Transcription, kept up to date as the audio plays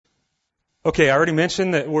Okay, I already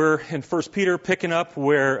mentioned that we're in 1 Peter picking up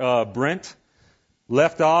where Brent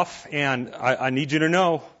left off, and I need you to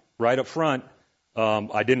know right up front,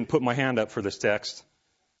 I didn't put my hand up for this text.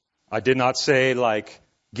 I did not say,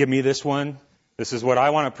 give me this one. This is what I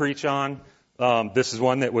want to preach on. This is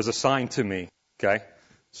one that was assigned to me, okay?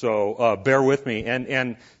 So bear with me.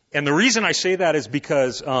 And the reason I say that is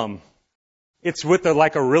because it's with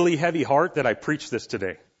a really heavy heart that I preach this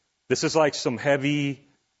today. This is like some heavy...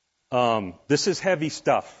 this is heavy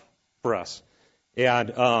stuff for us.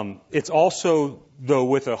 And it's also, though,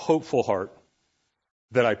 with a hopeful heart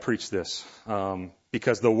that I preach this.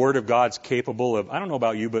 Because the Word of God's capable of, I don't know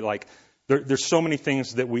about you, but there's so many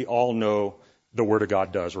things that we all know the Word of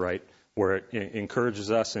God does, right? Where it encourages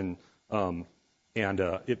us and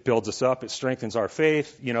it builds us up, it strengthens our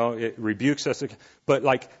faith, it rebukes us. But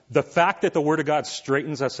the fact that the Word of God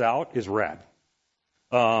straightens us out is rad.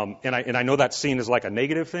 And I know that's seen as a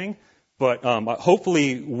negative thing, but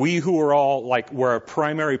hopefully we who are all where our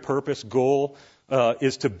primary purpose, goal,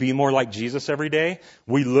 is to be more like Jesus every day,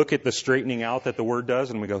 we look at the straightening out that the Word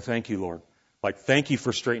does and we go, thank you, Lord. Thank you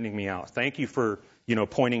for straightening me out. Thank you for,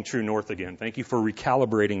 pointing true north again. Thank you for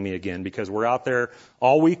recalibrating me again, because we're out there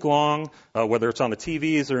all week long, whether it's on the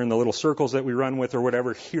TVs or in the little circles that we run with or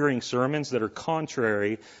whatever, hearing sermons that are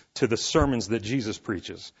contrary to the sermons that Jesus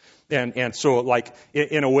preaches. And so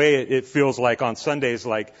in a way, it feels like on Sundays,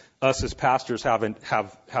 us as pastors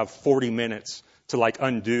have 40 minutes to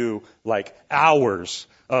undo hours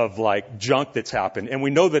of junk that's happened. And we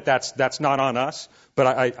know that that's not on us, but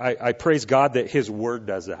I praise God that His Word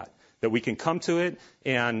does that we can come to it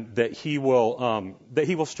and that He will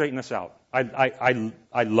straighten us out.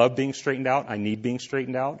 I love being straightened out. I need being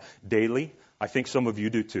straightened out daily. I think some of you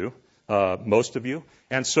do too, most of you.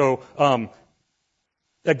 And so,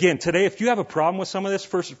 again, today, if you have a problem with some of this,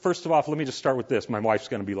 first of all, let me just start with this. My wife's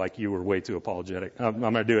going to be like, you were way too apologetic. I'm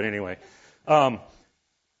going to do it anyway.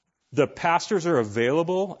 The pastors are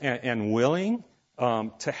available and willing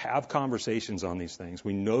to have conversations on these things.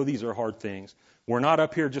 We know these are hard things. We're not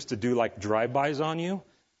up here just to do drive-bys on you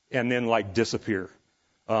and then disappear.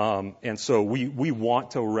 And so we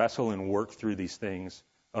want to wrestle and work through these things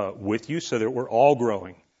with you so that we're all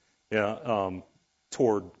growing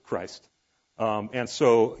toward Christ. And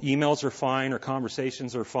so emails are fine or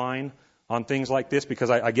conversations are fine on things like this, because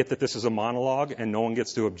I get that this is a monologue and no one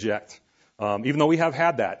gets to object. Even though we have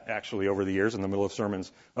had that actually over the years in the middle of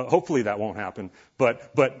sermons. Hopefully that won't happen.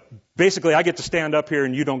 But basically I get to stand up here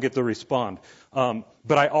and you don't get to respond.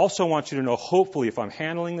 But I also want you to know, hopefully, if I'm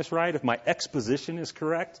handling this right, if my exposition is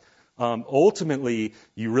correct, ultimately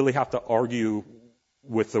you really have to argue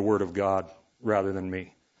with the Word of God rather than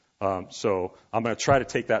me. So I'm going to try to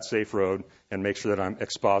take that safe road and make sure that I'm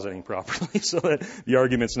expositing properly so that the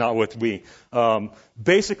argument's not with me.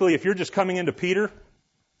 Basically, if you're just coming into Peter,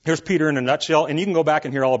 here's Peter in a nutshell, and you can go back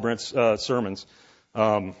and hear all of Brent's sermons.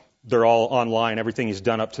 They're all online, everything he's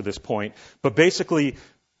done up to this point. But basically,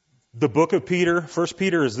 the book of Peter, 1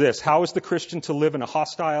 Peter, is this: how is the Christian to live in a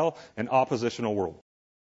hostile and oppositional world?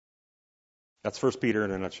 That's 1 Peter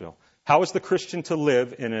in a nutshell. How is the Christian to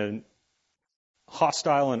live in a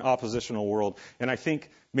hostile and oppositional world? And I think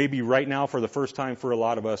maybe right now, for the first time for a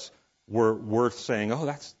lot of us, we're worth saying, oh,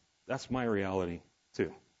 that's my reality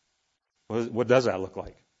too. What does that look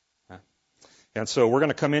like? And so we're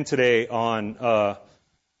going to come in today on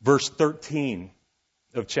verse 13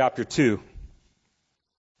 of chapter 2.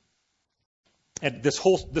 And this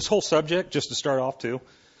whole subject, just to start off too,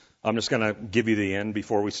 I'm just going to give you the end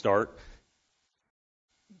before we start.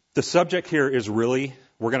 The subject here is really,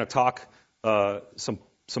 we're going to talk some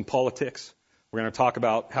politics. We're going to talk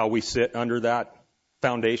about how we sit under that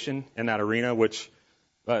foundation in that arena, which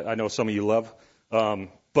I know some of you love.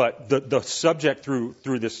 But the subject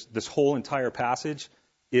through this whole entire passage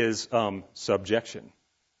is subjection.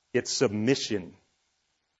 It's submission.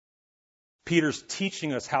 Peter's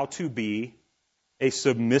teaching us how to be a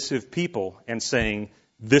submissive people and saying,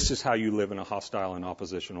 this is how you live in a hostile and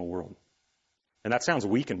oppositional world. And that sounds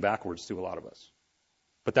weak and backwards to a lot of us.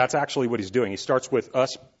 But that's actually what he's doing. He starts with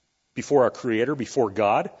us before our Creator, before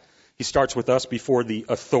God. He starts with us before the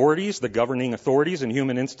authorities, the governing authorities and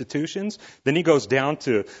human institutions. Then he goes down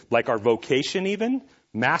to our vocation even,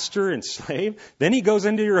 master and slave. Then he goes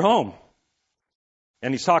into your home.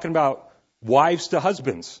 And he's talking about wives to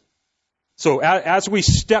husbands. So as we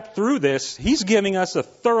step through this, he's giving us a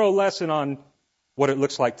thorough lesson on what it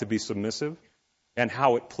looks like to be submissive and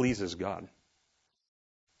how it pleases God.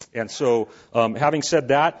 And so having said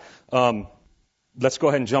that, Let's go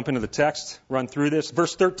ahead and jump into the text, run through this.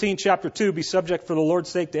 Verse 13, chapter 2, be subject for the Lord's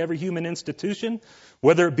sake to every human institution,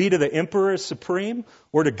 whether it be to the emperor as supreme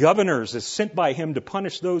or to governors as sent by him to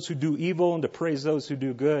punish those who do evil and to praise those who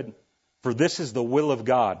do good. For this is the will of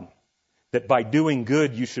God, that by doing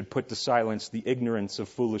good you should put to silence the ignorance of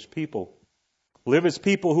foolish people. Live as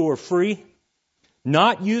people who are free,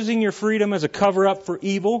 not using your freedom as a cover-up for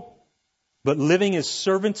evil, but living as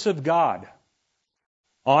servants of God.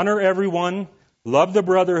 Honor everyone, love the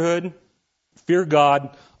brotherhood, fear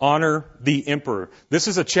God, honor the emperor. This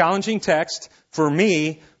is a challenging text for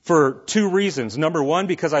me for two reasons. Number one,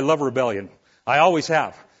 because I love rebellion. I always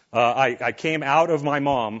have. I came out of my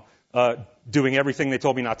mom doing everything they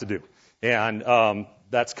told me not to do. And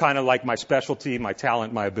that's kind of like my specialty, my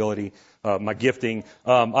talent, my ability, my gifting.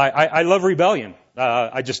 I love rebellion.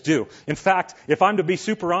 I just do. In fact, if I'm to be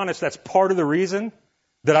super honest, that's part of the reason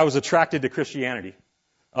that I was attracted to Christianity.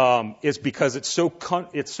 Is because it's so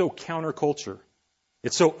counterculture.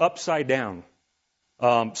 It's so upside down,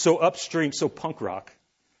 so upstream, so punk rock,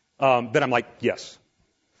 that I'm like, yes.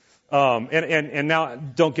 And now,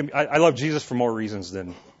 don't get me, I love Jesus for more reasons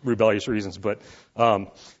than rebellious reasons, but,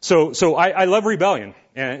 so I love rebellion.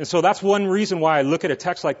 And so that's one reason why I look at a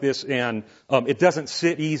text like this and, it doesn't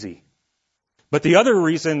sit easy. But the other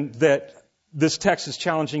reason that this text is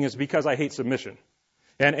challenging is because I hate submission.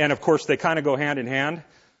 And of course, they kind of go hand in hand.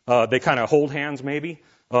 They kind of hold hands maybe,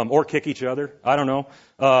 or kick each other. I don't know.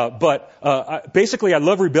 But basically I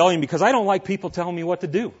love rebellion because I don't like people telling me what to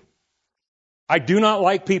do. I do not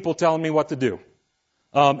like people telling me what to do.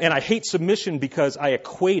 And I hate submission because I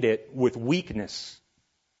equate it with weakness.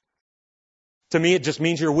 To me, it just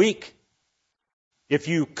means you're weak. If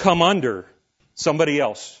you come under somebody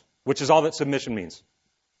else, which is all that submission means,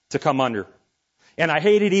 to come under. And I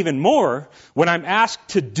hate it even more when I'm asked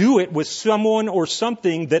to do it with someone or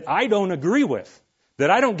something that I don't agree with,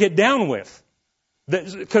 that I don't get down with.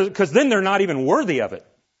 Because then they're not even worthy of it.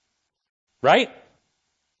 Right?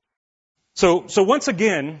 So once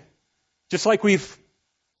again, just like we've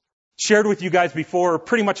shared with you guys before,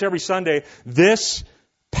 pretty much every Sunday, this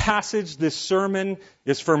passage, this sermon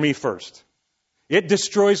is for me first. It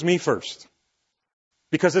destroys me first.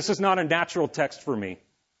 Because this is not a natural text for me.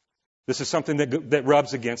 This is something that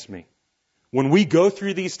rubs against me. When we go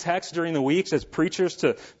through these texts during the weeks as preachers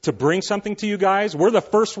to bring something to you guys, we're the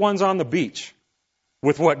first ones on the beach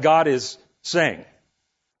with what God is saying.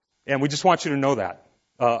 And we just want you to know that.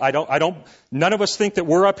 None of us think that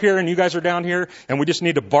we're up here and you guys are down here and we just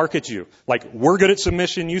need to bark at you. Like, we're good at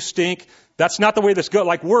submission, you stink. That's not the way this goes.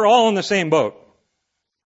 Like, we're all in the same boat.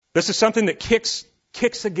 This is something that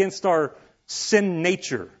kicks against our sin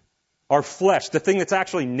nature, our flesh, the thing that's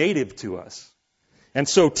actually native to us. And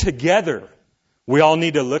so together, we all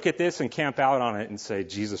need to look at this and camp out on it and say,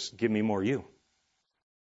 Jesus, give me more you.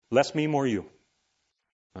 Less me, more you.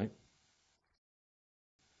 Right?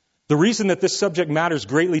 The reason that this subject matters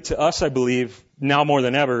greatly to us, I believe, now more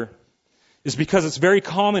than ever, is because it's very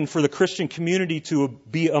common for the Christian community to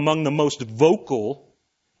be among the most vocal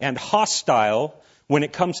and hostile when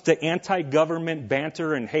it comes to anti-government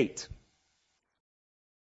banter and hate.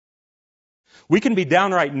 We can be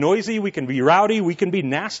downright noisy, we can be rowdy, we can be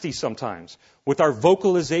nasty sometimes with our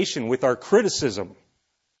vocalization, with our criticism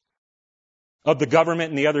of the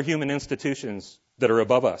government and the other human institutions that are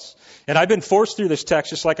above us. And I've been forced through this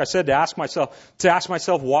text, just like I said, to ask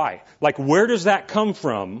myself why. Like, where does that come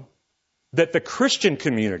from that the Christian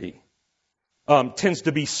community tends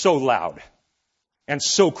to be so loud and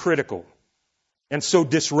so critical and so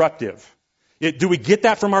disruptive? Do we get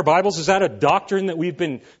that from our Bibles? Is that a doctrine that we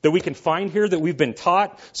can find here, that we've been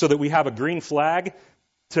taught so that we have a green flag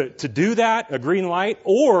to do that, a green light?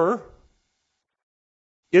 Or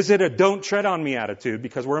is it a don't tread on me attitude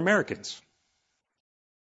because we're Americans?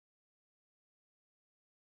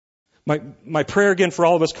 My prayer again for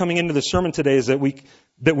all of us coming into the sermon today is that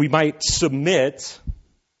we might submit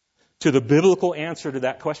to the biblical answer to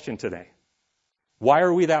that question today. Why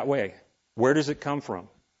are we that way? Where does it come from?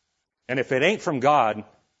 And if it ain't from God,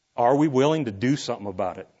 are we willing to do something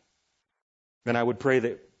about it? And I would pray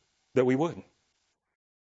that we would.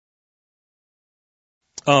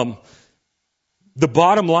 The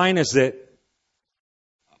bottom line is that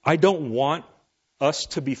I don't want us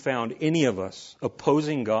to be found, any of us,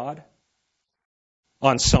 opposing God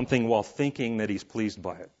on something while thinking that He's pleased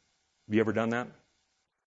by it. Have you ever done that?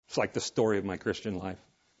 It's like the story of my Christian life.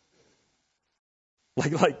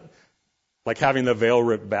 Like having the veil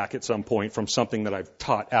ripped back at some point from something that I've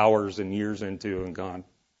taught hours and years into and gone,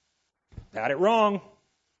 had it wrong.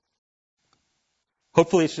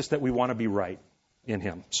 Hopefully it's just that we want to be right in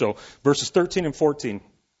Him. So verses 13 and 14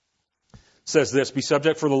 says this, be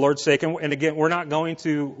subject for the Lord's sake. And again, we're not going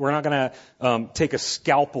to take a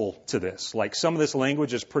scalpel to this. Like, some of this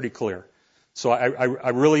language is pretty clear. So I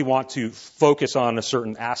really want to focus on a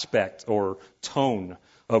certain aspect or tone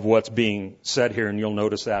of what's being said here, and you'll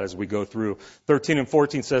notice that as we go through. 13 and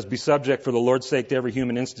 14 says, be subject for the Lord's sake to every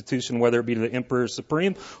human institution, whether it be to the emperor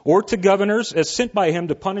supreme or to governors, as sent by him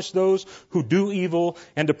to punish those who do evil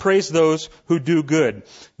and to praise those who do good.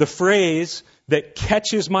 The phrase that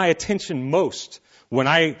catches my attention most when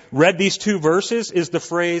I read these two verses is the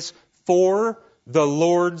phrase, for the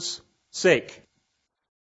Lord's sake.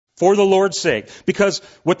 For the Lord's sake. Because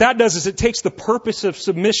what that does is it takes the purpose of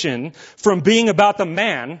submission from being about the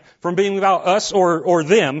man, from being about us or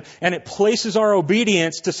them, and it places our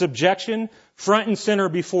obedience to subjection front and center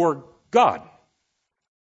before God.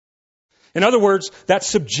 In other words, that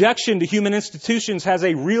subjection to human institutions has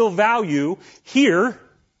a real value here,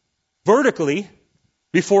 vertically,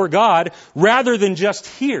 before God, rather than just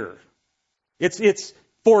here. It's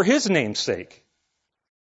for His name's sake,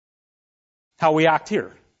 how we act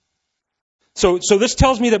here. So this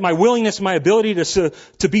tells me that my willingness, my ability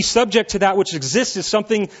to be subject to that which exists is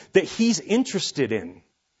something that He's interested in.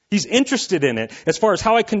 He's interested in it as far as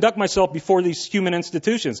how I conduct myself before these human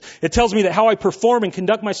institutions. It tells me that how I perform and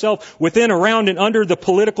conduct myself within, around, and under the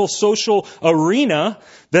political, social arena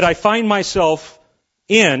that I find myself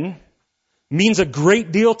in means a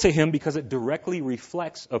great deal to Him because it directly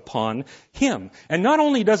reflects upon Him. And not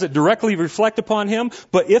only does it directly reflect upon Him,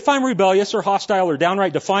 but if I'm rebellious or hostile or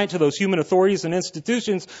downright defiant to those human authorities and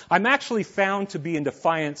institutions, I'm actually found to be in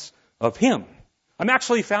defiance of Him. I'm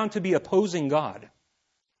actually found to be opposing God.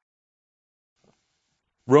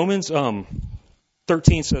 Romans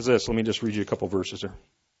 13 says this. Let me just read you a couple verses there.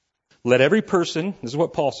 Let every person, this is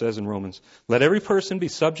what Paul says in Romans, let every person be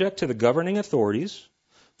subject to the governing authorities,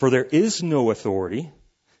 for there is no authority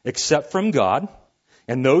except from God,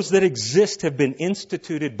 and those that exist have been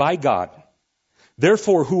instituted by God.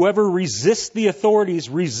 Therefore, whoever resists the authorities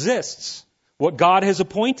resists what God has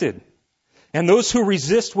appointed, and those who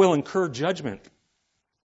resist will incur judgment.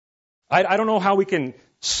 I don't know how we can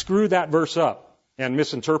screw that verse up and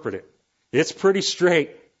misinterpret it. It's pretty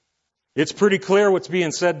straight. It's pretty clear what's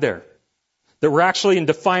being said there. That we're actually in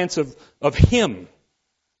defiance of Him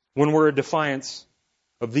when we're in defiance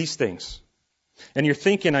of these things. And you're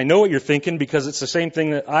thinking, I know what you're thinking because it's the same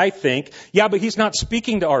thing that I think. Yeah, but He's not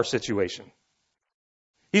speaking to our situation.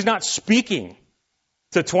 He's not speaking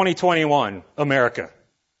to 2021 America.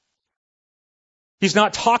 He's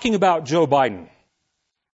not talking about Joe Biden.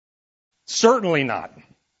 Certainly not.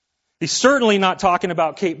 He's certainly not talking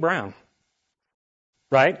about Kate Brown.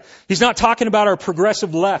 Right? He's not talking about our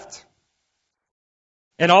progressive left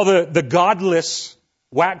and all the godless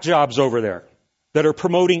whack jobs over there that are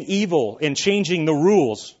promoting evil and changing the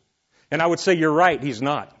rules. And I would say you're right, He's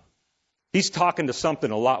not. He's talking to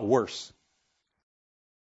something a lot worse.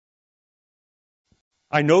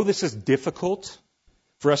 I know this is difficult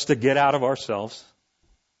for us to get out of ourselves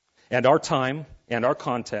and our time and our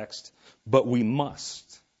context, but we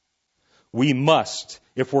must. We must,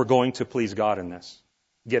 if we're going to please God in this,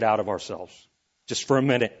 get out of ourselves. Just for a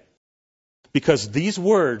minute. Because these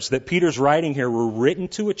words that Peter's writing here were written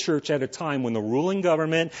to a church at a time when the ruling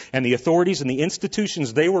government and the authorities and the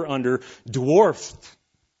institutions they were under dwarfed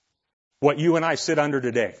what you and I sit under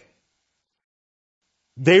today.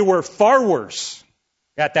 They were far worse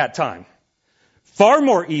at that time. Far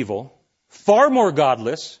more evil, far more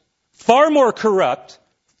godless, far more corrupt,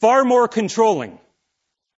 far more controlling.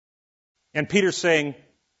 And Peter's saying,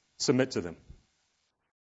 submit to them.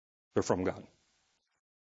 They're from God.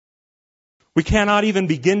 We cannot even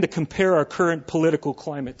begin to compare our current political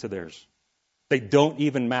climate to theirs. They don't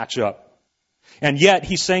even match up. And yet,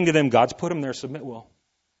 he's saying to them, God's put them there, submit well.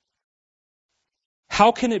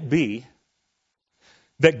 How can it be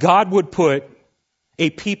that God would put a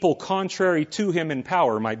people contrary to Him in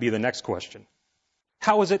power, might be the next question.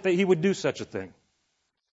 How is it that He would do such a thing?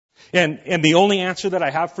 And the only answer that I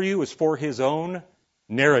have for you is for His own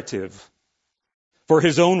narrative. For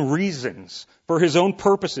His own reasons, for His own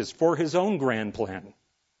purposes, for His own grand plan.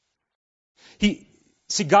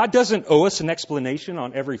 God doesn't owe us an explanation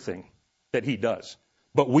on everything that He does,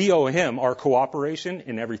 but we owe Him our cooperation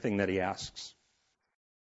in everything that He asks.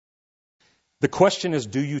 The question is,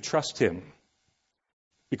 do you trust Him?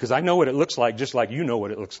 Because I know what it looks like just like you know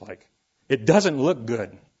what it looks like. It doesn't look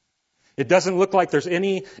good. It doesn't look like there's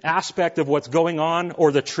any aspect of what's going on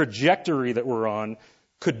or the trajectory that we're on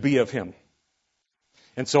could be of Him.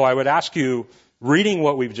 And so I would ask you, reading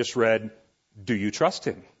what we've just read, do you trust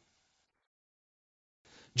Him?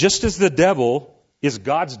 Just as the devil is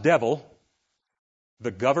God's devil,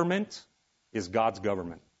 the government is God's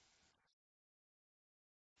government.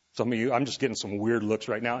 Some of you, I'm just getting some weird looks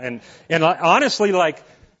right now. And honestly, like,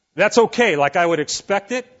 that's okay. Like, I would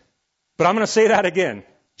expect it. But I'm going to say that again.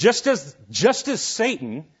 Just as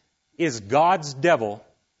Satan is God's devil,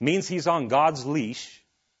 means he's on God's leash.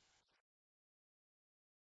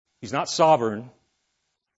 He's not sovereign.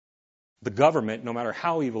 The government, no matter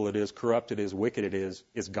how evil it is, corrupt it is, wicked it is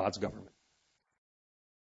God's government.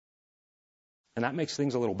 And that makes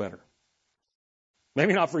things a little better.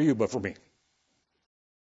 Maybe not for you, but for me.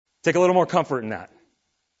 Take a little more comfort in that.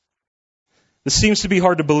 This seems to be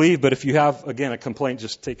hard to believe, but if you have, again, a complaint,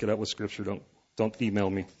 just take it up with Scripture. Don't email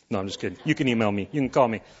me. No, I'm just kidding. You can email me. You can call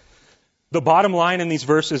me. The bottom line in these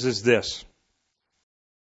verses is this.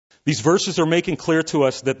 These verses are making clear to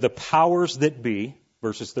us that the powers that be,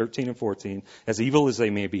 verses 13 and 14, as evil as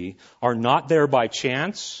they may be, are not there by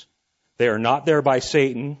chance. They are not there by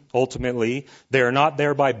Satan, ultimately. They are not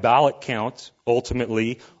there by ballot count,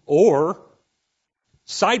 ultimately, or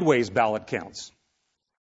sideways ballot counts.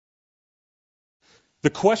 The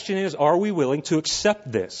question is, are we willing to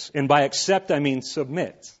accept this? And by accept, I mean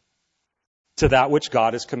submit to that which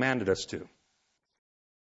God has commanded us to.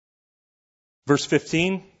 Verse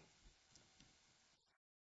 15.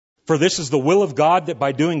 For this is the will of God, that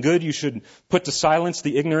by doing good you should put to silence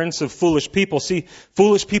the ignorance of foolish people. See,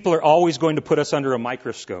 foolish people are always going to put us under a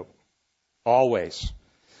microscope. Always.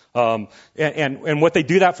 And what they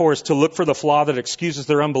do that for is to look for the flaw that excuses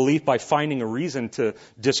their unbelief by finding a reason to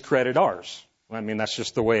discredit ours. I mean, that's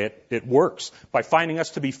just the way it works. By finding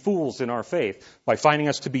us to be fools in our faith. By finding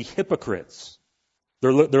us to be hypocrites.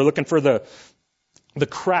 They're looking for the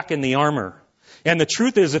crack in the armor. And the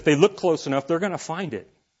truth is, if they look close enough, they're going to find it.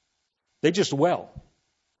 They just will.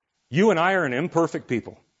 You and I are an imperfect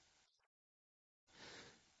people.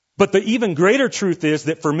 But the even greater truth is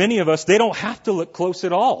that for many of us, they don't have to look close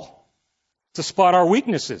at all to spot our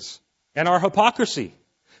weaknesses and our hypocrisy.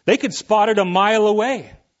 They could spot it a mile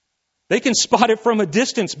away. They can spot it from a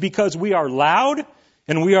distance because we are loud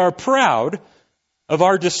and we are proud of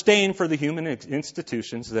our disdain for the human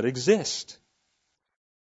institutions that exist.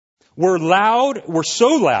 We're so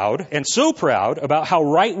loud and so proud about how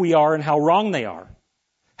right we are and how wrong they are.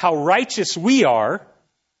 How righteous we are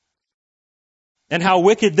and how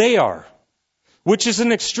wicked they are. Which is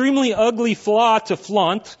an extremely ugly flaw to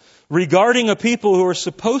flaunt regarding a people who are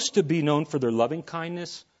supposed to be known for their loving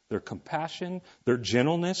kindness, their compassion, their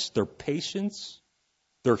gentleness, their patience,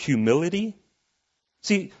 their humility.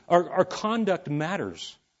 See, our conduct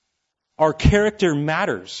matters. Our character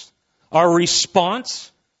matters. Our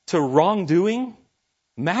response to wrongdoing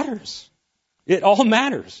matters. It all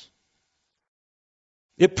matters.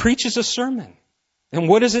 It preaches a sermon. And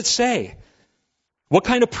what does it say? What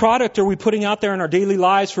kind of product are we putting out there in our daily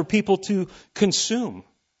lives for people to consume?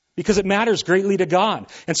 Because it matters greatly to God.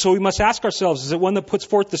 And so we must ask ourselves, is it one that puts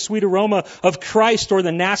forth the sweet aroma of Christ or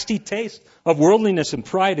the nasty taste of worldliness and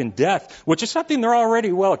pride and death, which is something they're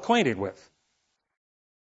already well acquainted with.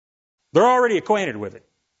 They're already acquainted with it.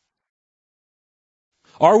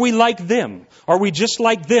 Are we like them? Are we just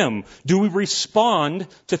like them? Do we respond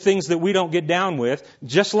to things that we don't get down with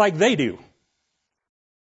just like they do?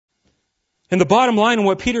 And the bottom line in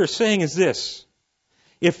what Peter is saying is this.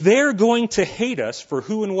 If they're going to hate us for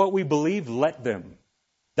who and what we believe, let them.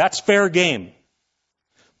 That's fair game.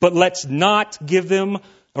 But let's not give them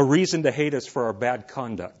a reason to hate us for our bad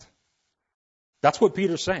conduct. That's what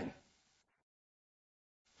Peter's saying.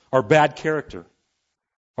 Our bad character.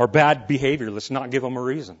 Our bad behavior, let's not give them a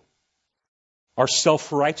reason. Our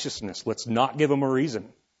self-righteousness, let's not give them a reason.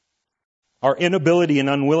 Our inability and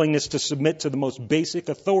unwillingness to submit to the most basic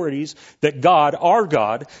authorities that God, our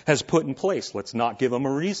God, has put in place, let's not give them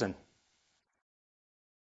a reason.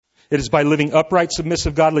 It is by living upright,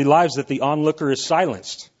 submissive, godly lives that the onlooker is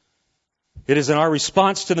silenced. It is in our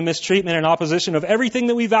response to the mistreatment and opposition of everything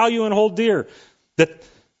that we value and hold dear that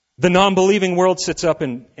the non-believing world sits up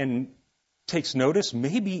and takes notice,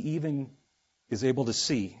 maybe even is able to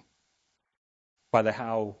see by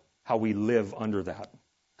how we live under that,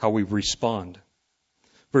 how we respond.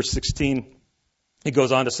 Verse 16, it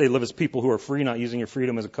goes on to say, live as people who are free, not using your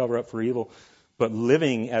freedom as a cover-up for evil, but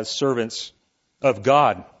living as servants of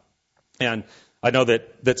God. And I know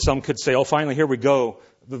that some could say, oh, finally, here we go,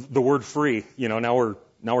 the word free. You know, now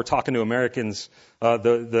we're talking to Americans,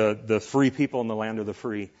 the free people in the land of the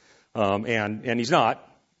free. And he's not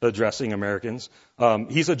addressing Americans.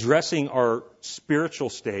 He's addressing our spiritual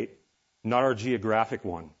state, not our geographic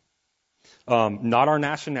one. Not our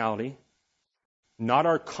nationality, not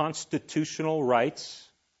our constitutional rights,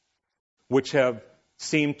 which have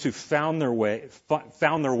seem to found their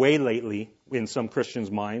way lately in some Christians'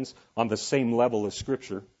 minds on the same level as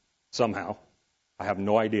Scripture somehow. I have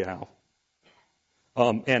no idea how.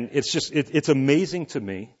 And it's amazing to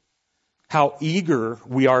me how eager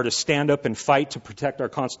we are to stand up and fight to protect our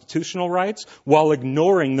constitutional rights while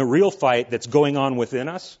ignoring the real fight that's going on within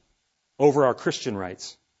us over our Christian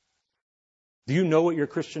rights. Do you know what your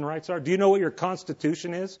Christian rights are? Do you know what your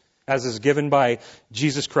Constitution is, as is given by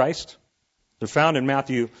Jesus Christ? They're found in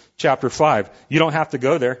Matthew chapter 5. You don't have to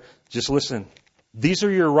go there. Just listen. These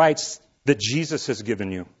are your rights that Jesus has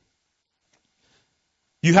given you.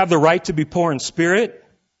 You have the right to be poor in spirit.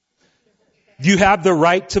 You have the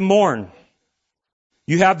right to mourn.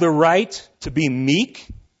 You have the right to be meek.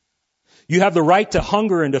 You have the right to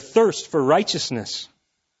hunger and to thirst for righteousness.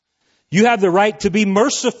 You have the right to be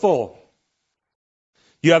merciful.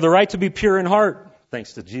 You have the right to be pure in heart,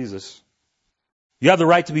 thanks to Jesus. You have the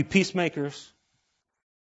right to be peacemakers.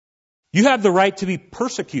 You have the right to be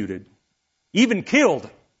persecuted, even killed,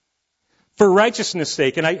 for righteousness'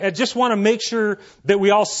 sake. And I just want to make sure that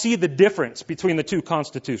we all see the difference between the two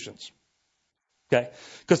constitutions. Okay?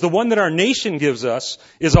 Because the one that our nation gives us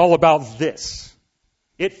is all about this.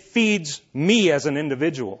 It feeds me as an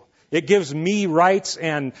individual. It gives me rights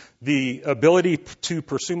and the ability to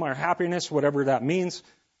pursue my happiness, whatever that means,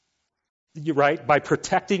 right? By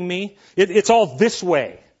protecting me. It's all this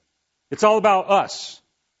way. It's all about us.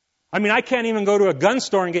 I mean, I can't even go to a gun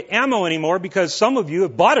store and get ammo anymore because some of you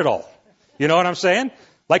have bought it all. You know what I'm saying?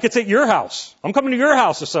 Like it's at your house. I'm coming to your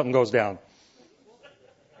house if something goes down.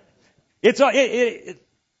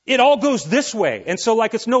 It all goes this way. And so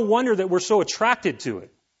it's no wonder that we're so attracted to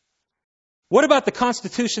it. What about the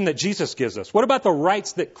Constitution that Jesus gives us? What about the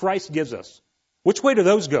rights that Christ gives us? Which way do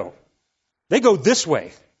those go? They go this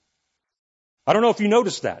way. I don't know if you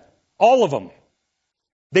noticed that. All of them.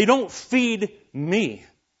 They don't feed me.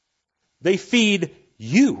 They feed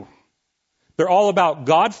you. They're all about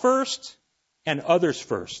God first and others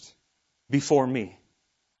first before me.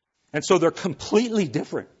 And so they're completely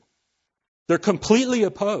different. They're completely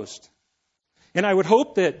opposed. And I would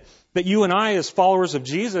hope that you and I, as followers of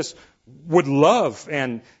Jesus, would love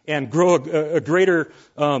and grow a greater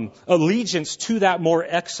allegiance to that more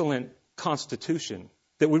excellent Constitution.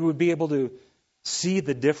 That we would be able to see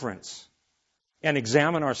the difference and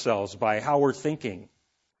examine ourselves by how we're thinking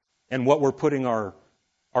and what we're putting our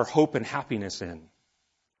hope and happiness in.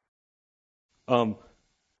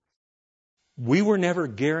 We were never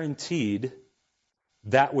guaranteed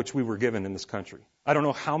that which we were given in this country. I don't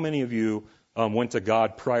know how many of you went to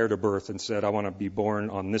God prior to birth and said, I want to be born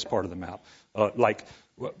on this part of the map.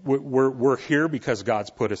 We're here because God's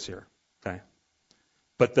put us here. Okay.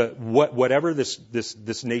 But whatever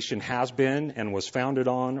this nation has been and was founded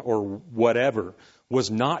on or whatever was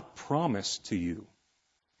not promised to you.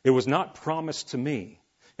 It was not promised to me.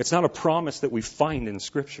 It's not a promise that we find in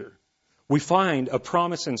Scripture. We find a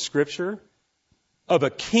promise in Scripture of a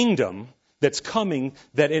kingdom that's coming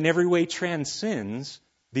that in every way transcends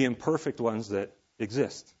the imperfect ones that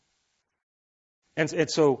exist. And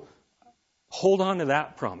so hold on to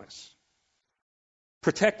that promise.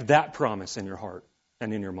 Protect that promise in your heart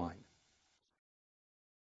and in your mind.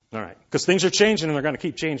 All right. Because things are changing and they're going to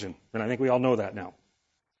keep changing. And I think we all know that now.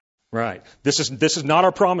 Right. This is not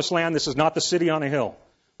our promised land. This is not the city on a hill.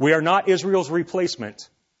 We are not Israel's replacement.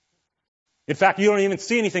 In fact, you don't even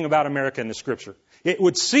see anything about America in the Scripture. It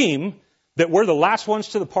would seem that we're the last ones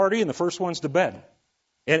to the party and the first ones to bed.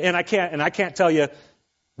 And I can't tell you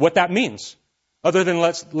what that means, other than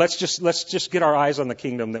let's just get our eyes on the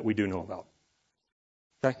kingdom that we do know about.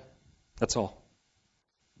 Okay? That's all.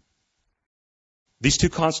 These two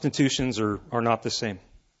constitutions are not the same.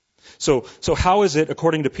 So how is it,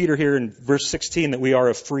 according to Peter here in verse 16, that we are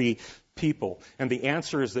a free people? And the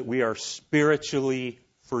answer is that we are spiritually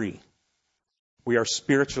free. We are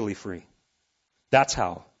spiritually free. That's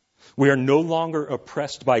how. We are no longer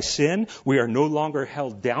oppressed by sin. We are no longer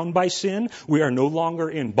held down by sin. We are no longer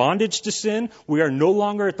in bondage to sin. We are no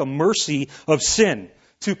longer at the mercy of sin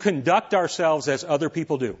to conduct ourselves as other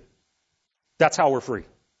people do. That's how we're free.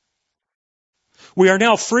 We are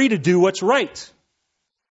now free to do what's right.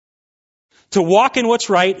 To walk in what's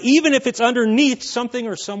right, even if it's underneath something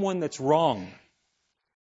or someone that's wrong.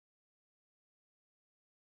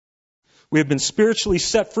 We have been spiritually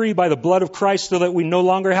set free by the blood of Christ so that we no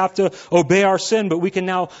longer have to obey our sin, but we can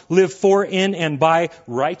now live for, in, and by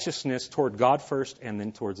righteousness toward God first and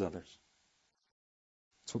then towards others.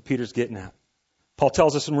 That's what Peter's getting at. Paul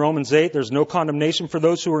tells us in Romans 8, there's no condemnation for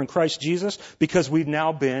those who are in Christ Jesus because we've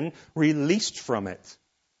now been released from it.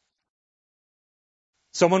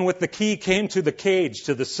 Someone with the key came to the cage,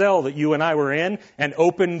 to the cell that you and I were in, and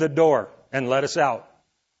opened the door and let us out.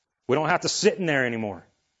 We don't have to sit in there anymore.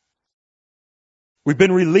 We've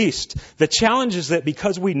been released. The challenge is that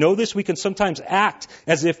because we know this, we can sometimes act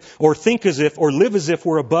as if, or think as if, or live as if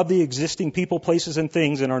we're above the existing people, places, and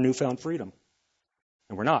things in our newfound freedom.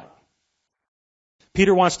 And we're not.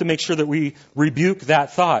 Peter wants to make sure that we rebuke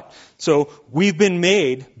that thought. So we've been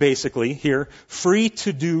made, basically, here, free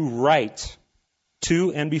to do right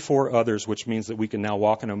to and before others, which means that we can now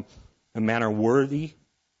walk in a manner worthy,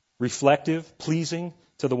 reflective, pleasing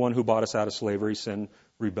to the one who bought us out of slavery, sin,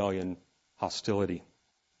 rebellion, hostility.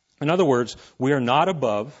 In other words, we are not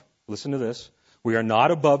above, listen to this, we are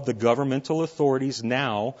not above the governmental authorities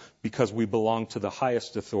now because we belong to the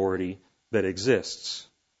highest authority that exists.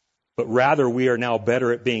 But rather, we are now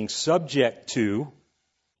better at being subject to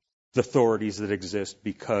the authorities that exist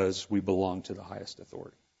because we belong to the highest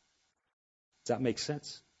authority. Does that make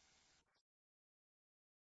sense?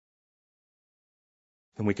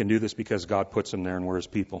 And we can do this because God puts them there and we're His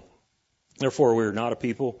people. Therefore, we are not a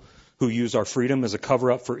people who use our freedom as a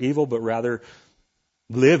cover-up for evil, but rather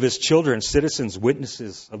live as children, citizens,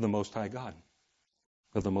 witnesses of the Most High God.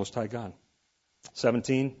 Of the Most High God.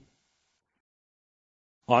 17.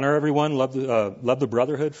 Honor everyone, love the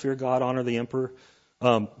brotherhood, fear God, honor the emperor.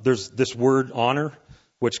 There's this word honor,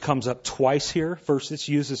 which comes up twice here. First, it's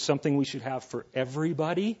used as something we should have for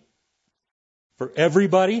everybody. For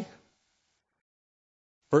everybody.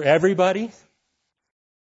 For everybody.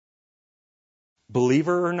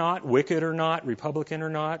 Believer or not, wicked or not, Republican or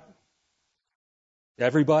not.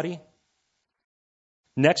 Everybody.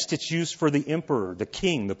 Next, it's used for the emperor, the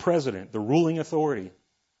king, the president, the ruling authority.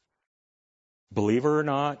 Believer or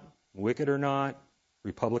not, wicked or not,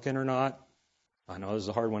 Republican or not. I know this is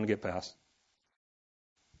a hard one to get past.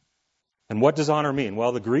 And what does honor mean?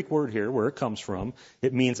 Well, the Greek word here, where it comes from,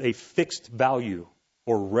 it means a fixed value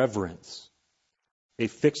or reverence. A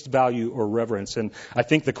fixed value or reverence. And I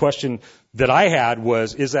think the question that I had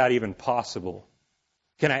was, is that even possible?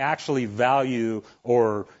 Can I actually value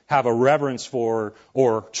or have a reverence for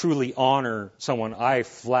or truly honor someone I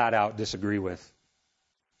flat out disagree with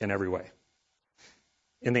in every way?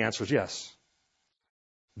 And the answer is yes.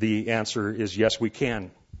 The answer is yes, we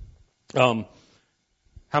can. How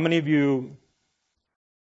many of you,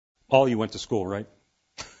 all you went to school, right?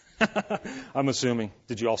 I'm assuming.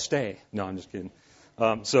 Did you all stay? No, I'm just kidding.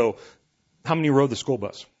 So how many rode the school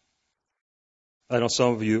bus? I know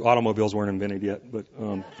some of you, automobiles weren't invented yet, but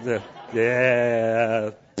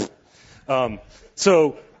yeah.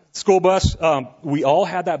 So school bus, we all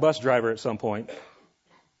had that bus driver at some point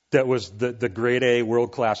that was the grade A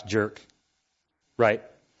world-class jerk, right?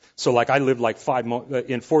 So like I lived like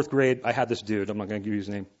in fourth grade, I had this dude. I'm not going to give you his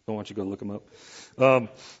name. Don't want you to go look him up.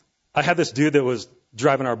 I had this dude that was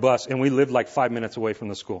driving our bus, and we lived like 5 minutes away from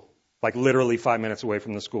the school. Like literally 5 minutes away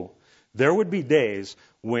from the school. There would be days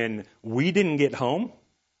when we didn't get home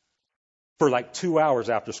for like 2 hours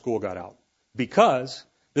after school got out. Because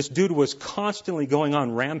this dude was constantly going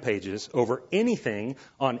on rampages over anything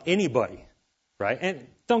on anybody. Right? And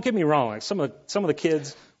don't get me wrong, like some of the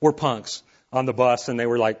kids were punks on the bus and they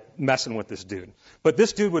were like messing with this dude. But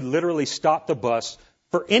this dude would literally stop the bus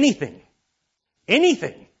for anything.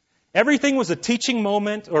 Anything. Everything was a teaching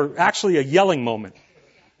moment or actually a yelling moment.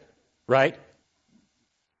 Right?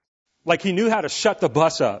 Like he knew how to shut the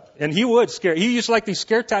bus up. And he would scare. He used like these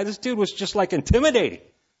scare tactics. This dude was just like intimidating.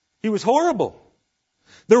 He was horrible.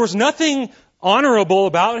 There was nothing honorable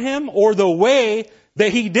about him or the way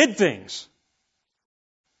that he did things.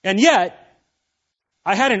 And yet,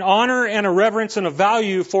 I had an honor and a reverence and a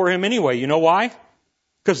value for him anyway. You know why?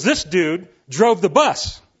 Because this dude drove the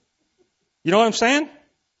bus. You know what I'm saying?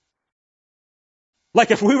 Like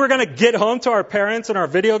if we were going to get home to our parents and our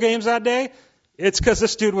video games that day, it's because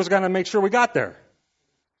this dude was going to make sure we got there.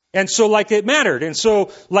 And so like it mattered. And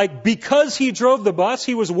so like because he drove the bus,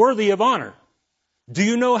 he was worthy of honor. Do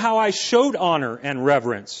you know how I showed honor and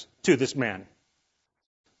reverence to this man?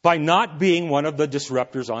 By not being one of the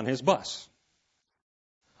disruptors on his bus.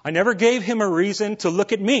 I never gave him a reason to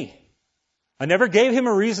look at me. I never gave him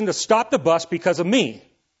a reason to stop the bus because of me.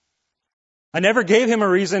 I never gave him a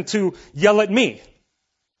reason to yell at me.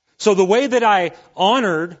 So the way that I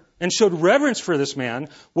honored and showed reverence for this man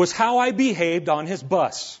was how I behaved on his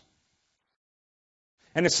bus.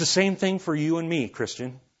 And it's the same thing for you and me,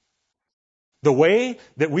 Christian. The way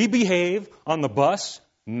that we behave on the bus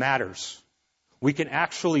matters. We can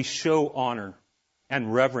actually show honor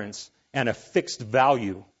and reverence and a fixed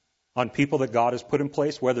value on people that God has put in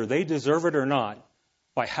place, whether they deserve it or not,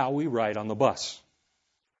 by how we ride on the bus.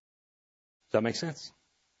 Does that make sense?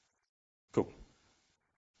 Cool.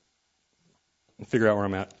 and figure out where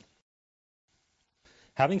I'm at.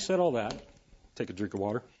 Having said all that, take a drink of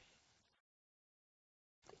water.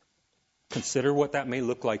 Consider what that may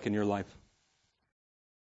look like in your life.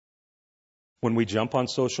 When we jump on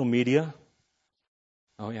social media,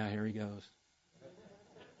 oh yeah, here he goes.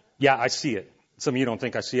 Yeah, I see it. Some of you don't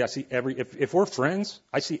think I see. I see if we're friends,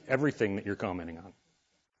 I see everything that you're commenting on.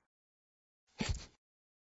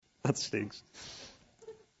 That stinks.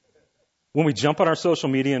 When we jump on our social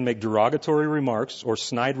media and make derogatory remarks or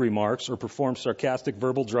snide remarks or perform sarcastic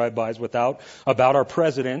verbal drive-bys about our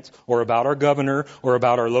president or about our governor or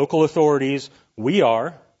about our local authorities, we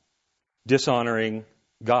are dishonoring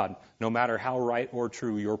God, no matter how right or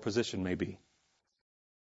true your position may be.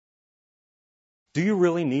 Do you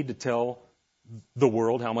really need to tell the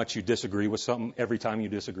world how much you disagree with something every time you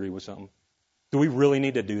disagree with something? Do we really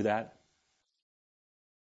need to do that?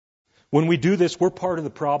 When we do this, we're part of the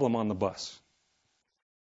problem on the bus.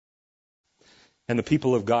 And the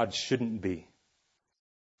people of God shouldn't be.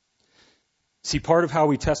 See, part of how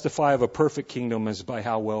we testify of a perfect kingdom is by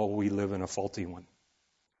how well we live in a faulty one.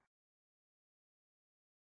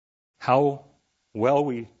 How well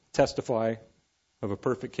we testify of a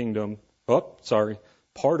perfect kingdom.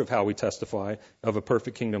 Part of how we testify of a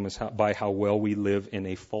perfect kingdom is by how well we live in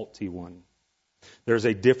a faulty one. There's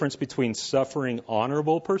a difference between suffering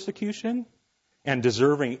honorable persecution and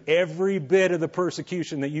deserving every bit of the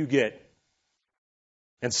persecution that you get.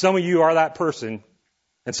 And some of you are that person,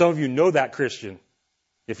 and some of you know that Christian,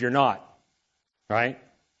 if you're not, right?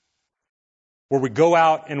 Where we go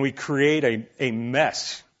out and we create a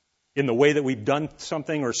mess in the way that we've done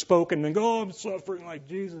something or spoken and go, oh, I'm suffering like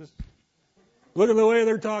Jesus. Look at the way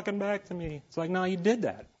they're talking back to me. It's like, no, you did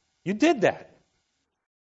that. You did that.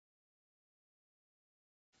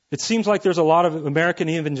 It seems like there's a lot of American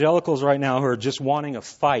evangelicals right now who are just wanting a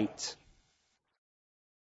fight.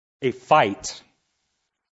 A fight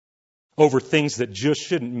over things that just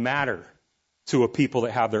shouldn't matter to a people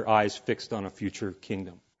that have their eyes fixed on a future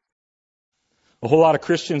kingdom. A whole lot of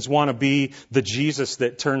Christians want to be the Jesus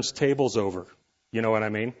that turns tables over. You know what I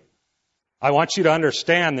mean? I want you to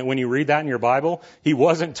understand that when you read that in your Bible, he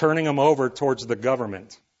wasn't turning them over towards the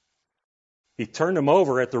government. He turned them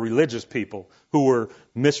over at the religious people who were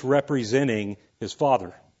misrepresenting his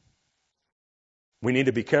Father. We need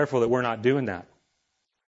to be careful that we're not doing that.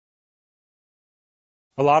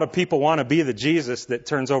 A lot of people want to be the Jesus that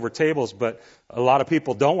turns over tables, but a lot of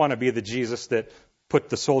people don't want to be the Jesus that put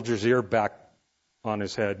the soldier's ear back on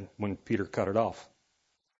his head when Peter cut it off.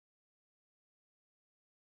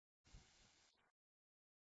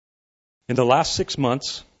 In the last 6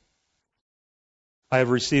 months, I have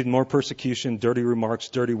received more persecution, dirty remarks,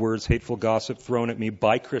 dirty words, hateful gossip thrown at me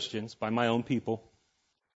by Christians, by my own people,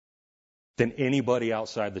 than anybody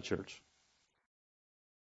outside the church.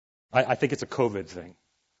 I think it's a COVID thing.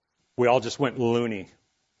 We all just went loony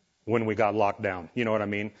when we got locked down. You know what I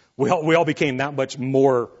mean? We all became that much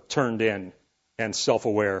more turned in and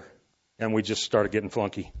self-aware, and we just started getting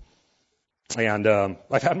funky. And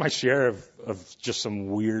I've had my share of just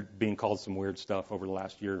being called some weird stuff over the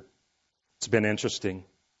last year. It's been interesting.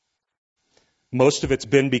 Most of it's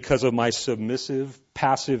been because of my submissive,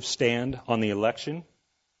 passive stand on the election.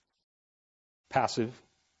 Passive.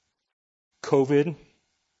 COVID.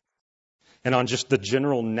 And on just the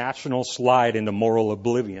general national slide into moral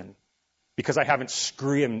oblivion. Because I haven't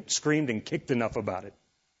screamed and kicked enough about it.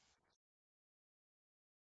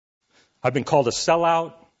 I've been called a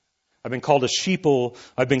sellout. I've been called a sheeple.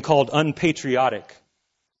 I've been called unpatriotic.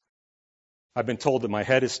 I've been told that my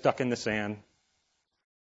head is stuck in the sand.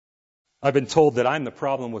 I've been told that I'm the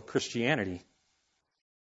problem with Christianity.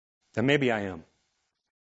 And maybe I am.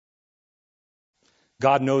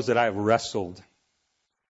 God knows that I have wrestled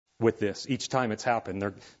with this each time it's happened.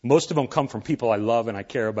 Most of them come from people I love and I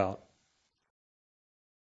care about.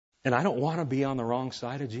 And I don't want to be on the wrong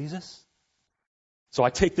side of Jesus. So I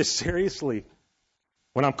take this seriously.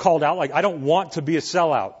 When I'm called out, I don't want to be a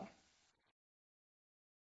sellout.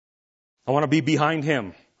 I want to be behind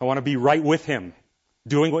him. I want to be right with him,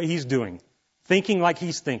 doing what he's doing, thinking like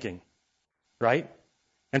he's thinking, right?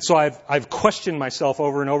 And so I've questioned myself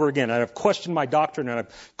over and over again. And I've questioned my doctrine and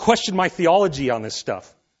I've questioned my theology on this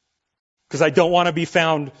stuff because I don't want to be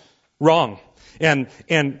found wrong. And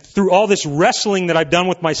through all this wrestling that I've done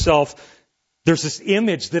with myself, there's this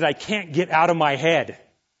image that I can't get out of my head.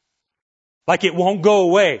 Like it won't go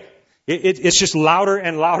away. It's just louder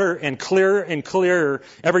and louder and clearer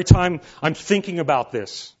every time I'm thinking about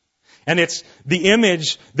this. And it's the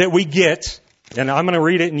image that we get, and I'm going to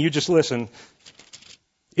read it and you just listen.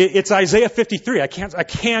 It's Isaiah 53. I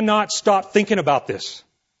cannot stop thinking about this.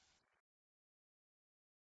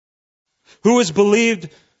 Who has believed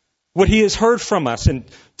what he has heard from us? And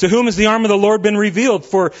to whom has the arm of the Lord been revealed?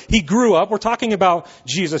 For he grew up, we're talking about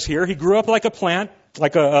Jesus here, he grew up like a plant,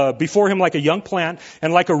 before him like a young plant,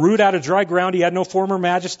 and like a root out of dry ground. He had no form or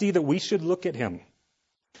majesty that we should look at him.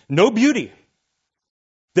 No beauty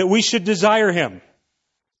that we should desire him.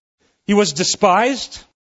 He was despised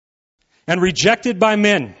and rejected by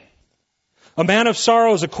men, a man of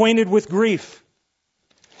sorrows, acquainted with grief.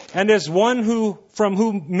 And as one from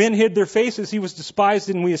whom men hid their faces, he was despised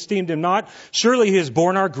and we esteemed him not. Surely he has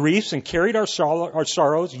borne our griefs and carried our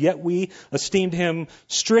sorrows, yet we esteemed him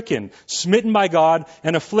stricken, smitten by God,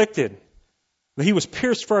 and afflicted. But he was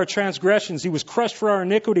pierced for our transgressions. He was crushed for our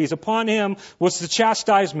iniquities. Upon him was the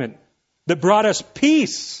chastisement that brought us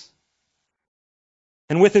peace.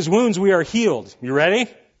 And with his wounds we are healed. You ready?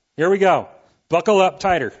 Here we go. Buckle up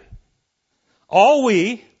tighter. All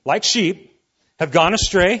we, like sheep, have gone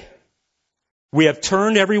astray. We have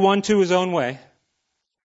turned everyone to his own way.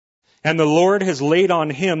 And the Lord has laid on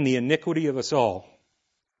him the iniquity of us all.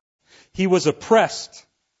 He was oppressed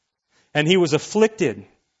and he was afflicted,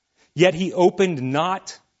 yet he opened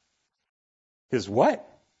not his what?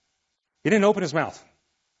 He didn't open his mouth.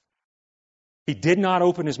 He did not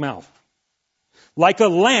open his mouth. Like a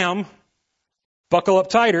lamb, buckle up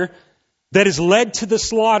tighter, that is led to the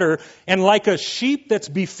slaughter, and like a sheep that's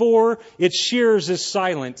before its shearers is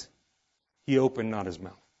silent, he opened not his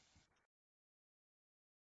mouth.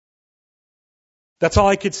 That's all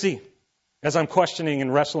I could see as I'm questioning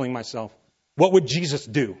and wrestling myself. What would Jesus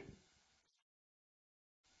do?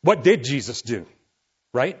 What did Jesus do?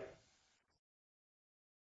 Right?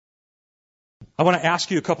 I want to ask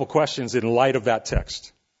you a couple questions in light of that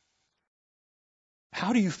text.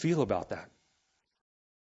 How do you feel about that?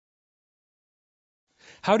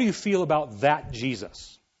 How do you feel about that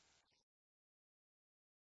Jesus?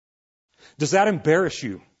 Does that embarrass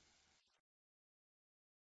you?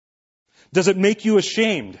 Does it make you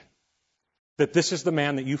ashamed that this is the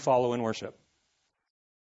man that you follow and worship?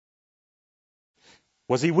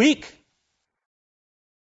 Was he weak?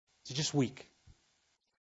 Is he just weak?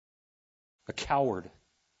 A coward?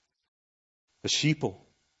 A sheeple?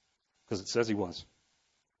 Because it says he was.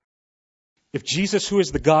 If Jesus, who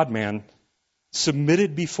is the God-man,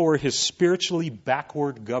 submitted before his spiritually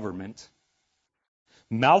backward government,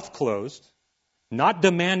 mouth closed, not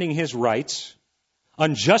demanding his rights,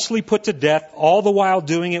 unjustly put to death, all the while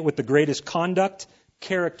doing it with the greatest conduct,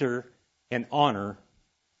 character, and honor,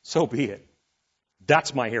 so be it.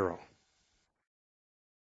 That's my hero.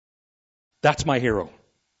 That's my hero.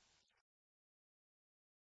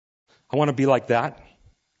 I want to be like that.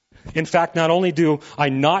 In fact, not only do I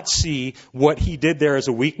not see what he did there as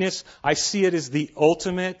a weakness, I see it as the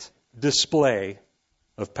ultimate display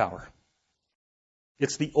of power.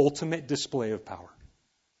 It's the ultimate display of power.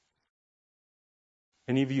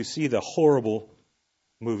 Any of you see the horrible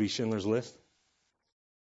movie Schindler's List?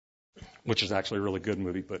 Which is actually a really good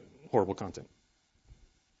movie, but horrible content.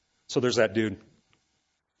 So there's that dude,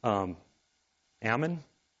 Gorman.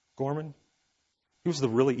 He was the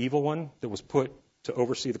really evil one that was put to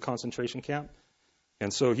oversee the concentration camp.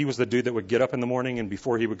 And so he was the dude that would get up in the morning, and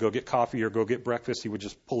before he would go get coffee or go get breakfast, he would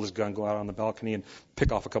just pull his gun, go out on the balcony, and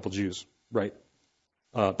pick off a couple Jews, right?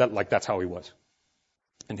 That's how he was.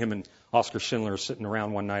 And him and Oskar Schindler are sitting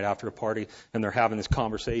around one night after a party, and they're having this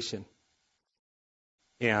conversation.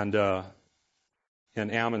 And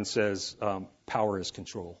Ammon says, power is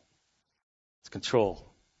control. It's control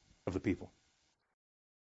of the people.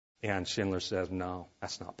 And Schindler says, no,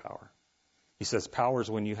 that's not power. He says, power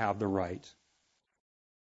is when you have the right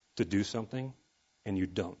to do something and you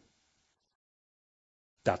don't.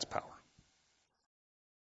 That's power.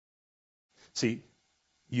 See,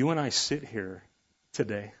 you and I sit here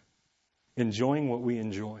today enjoying what we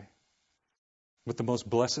enjoy with the most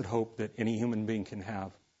blessed hope that any human being can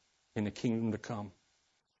have in the kingdom to come,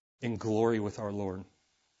 in glory with our Lord,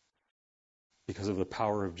 because of the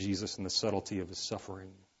power of Jesus and the subtlety of his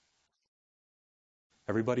suffering.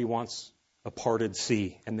 Everybody wants a parted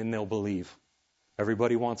sea, and then they'll believe.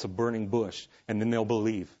 Everybody wants a burning bush, and then they'll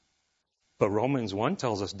believe. But Romans 1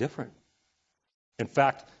 tells us different. In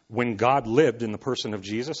fact, when God lived in the person of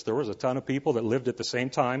Jesus, there was a ton of people that lived at the same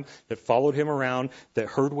time, that followed him around, that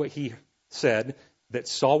heard what he said, that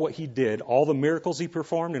saw what he did, all the miracles he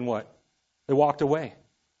performed, and what? They walked away.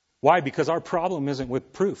 Why? Because our problem isn't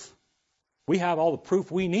with proof. We have all the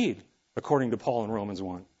proof we need, according to Paul in Romans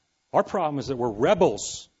 1. Our problem is that we're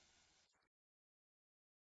rebels.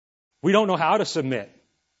 We don't know how to submit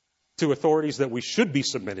to authorities that we should be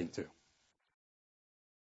submitting to.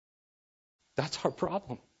 That's our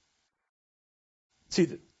problem.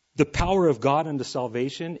 See, The power of God unto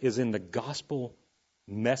salvation is in the gospel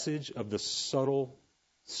message of the subtle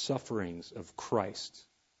sufferings of Christ.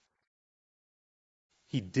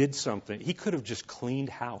 He did something. He could have just cleaned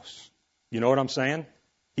house. You know what I'm saying?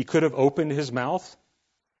 He could have opened his mouth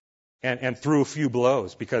and threw a few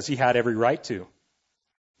blows because he had every right to.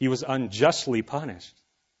 He was unjustly punished.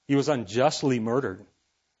 He was unjustly murdered.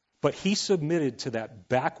 But he submitted to that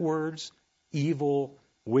backwards, evil,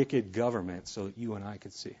 wicked government so that you and I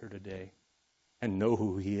could sit here today and know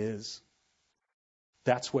who he is.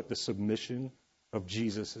 That's what the submission of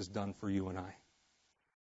Jesus has done for you and I.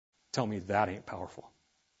 Tell me that ain't powerful.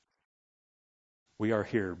 We are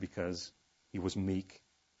here because he was meek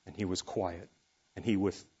and he was quiet and he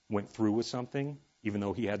went through with something even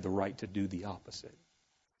though he had the right to do the opposite.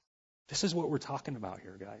 This is what we're talking about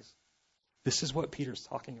here, guys. This is what Peter's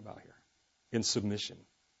talking about here in submission.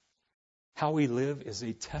 How we live is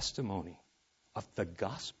a testimony of the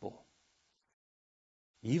gospel.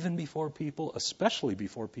 Even before people, especially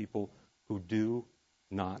before people who do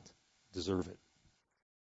not deserve it.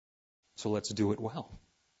 So let's do it well.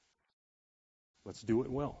 Let's do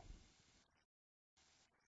it well.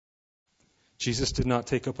 Jesus did not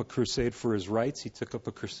take up a crusade for his rights. He took up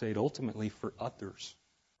a crusade ultimately for others.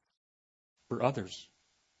 For others.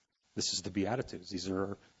 This is the Beatitudes. These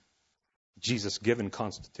are Jesus-given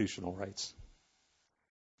constitutional rights.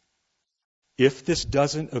 If this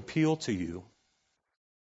doesn't appeal to you,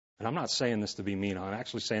 and I'm not saying this to be mean, I'm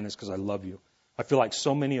actually saying this because I love you. I feel like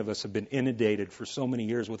so many of us have been inundated for so many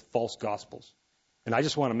years with false gospels. And I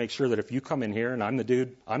just want to make sure that if you come in here and I'm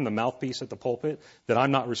the mouthpiece at the pulpit, that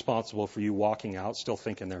I'm not responsible for you walking out still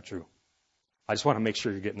thinking they're true. I just want to make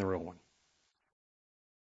sure you're getting the real one.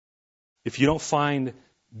 If you don't find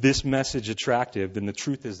this message attractive, then the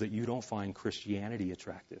truth is that you don't find Christianity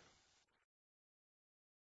attractive.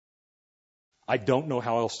 I don't know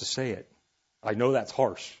how else to say it. I know that's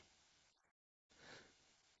harsh.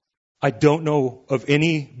 I don't know of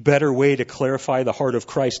any better way to clarify the heart of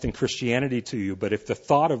Christ and Christianity to you, but if the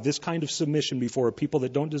thought of this kind of submission before a people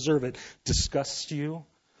that don't deserve it disgusts you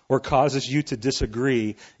or causes you to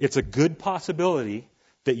disagree, it's a good possibility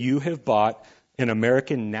that you have bought an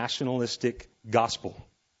American nationalistic gospel,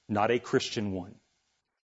 not a Christian one.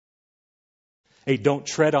 A don't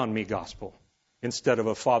tread on me gospel instead of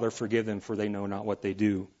a Father forgive them for they know not what they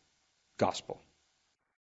do gospel.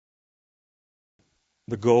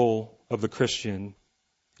 The goal of the Christian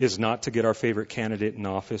is not to get our favorite candidate in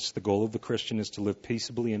office. The goal of the Christian is to live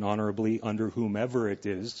peaceably and honorably under whomever it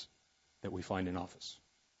is that we find in office.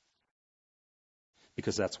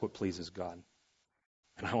 Because that's what pleases God.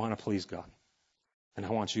 And I want to please God. And I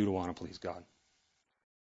want you to want to please God.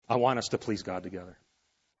 I want us to please God together.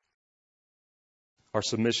 Our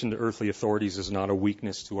submission to earthly authorities is not a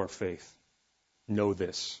weakness to our faith. Know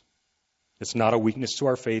this. It's not a weakness to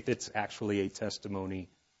our faith. It's actually a testimony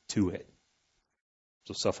to it.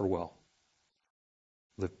 So suffer well.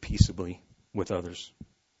 Live peaceably with others.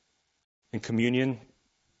 In communion,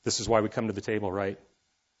 this is why we come to the table, right?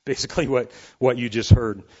 Basically what you just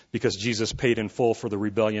heard, because Jesus paid in full for the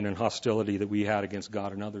rebellion and hostility that we had against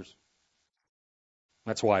God and others.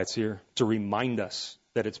 That's why it's here, to remind us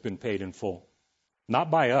that it's been paid in full. Not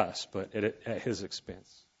by us, but at his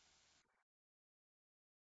expense.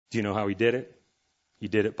 Do you know how he did it? He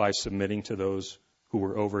did it by submitting to those who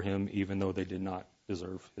were over him, even though they did not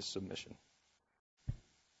deserve his submission.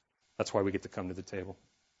 That's why we get to come to the table.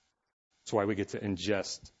 That's why we get to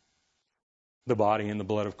ingest the body and the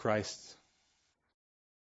blood of Christ,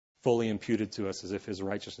 fully imputed to us as if his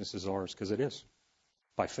righteousness is ours, because it is,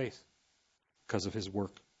 by faith, because of his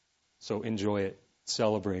work. So enjoy it,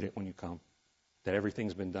 celebrate it when you come, that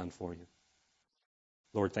everything's been done for you.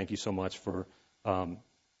 Lord, thank you so much for...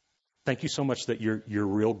 Thank you so much that your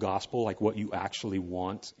real gospel, like what you actually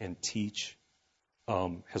want and teach,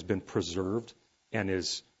 has been preserved and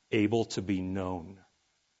is able to be known.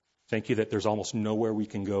 Thank you that there's almost nowhere we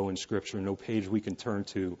can go in Scripture, no page we can turn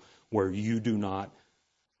to where you do not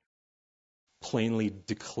plainly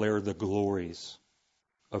declare the glories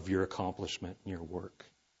of your accomplishment and your work.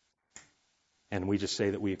 And we just say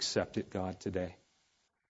that we accept it, God, today.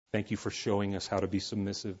 Thank you for showing us how to be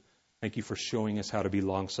submissive. Thank you for showing us how to be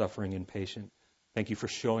long-suffering and patient. Thank you for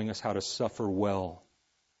showing us how to suffer well,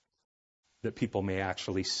 that people may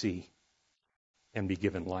actually see and be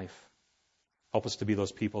given life. Help us to be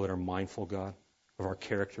those people that are mindful, God, of our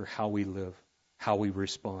character, how we live, how we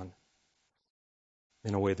respond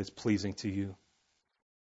in a way that's pleasing to you.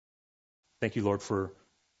 Thank you, Lord, for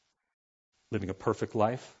living a perfect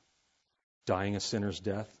life, dying a sinner's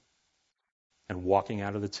death, and walking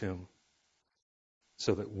out of the tomb,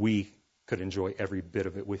 so that we could enjoy every bit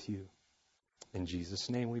of it with you. In Jesus'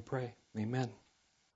 name we pray. Amen.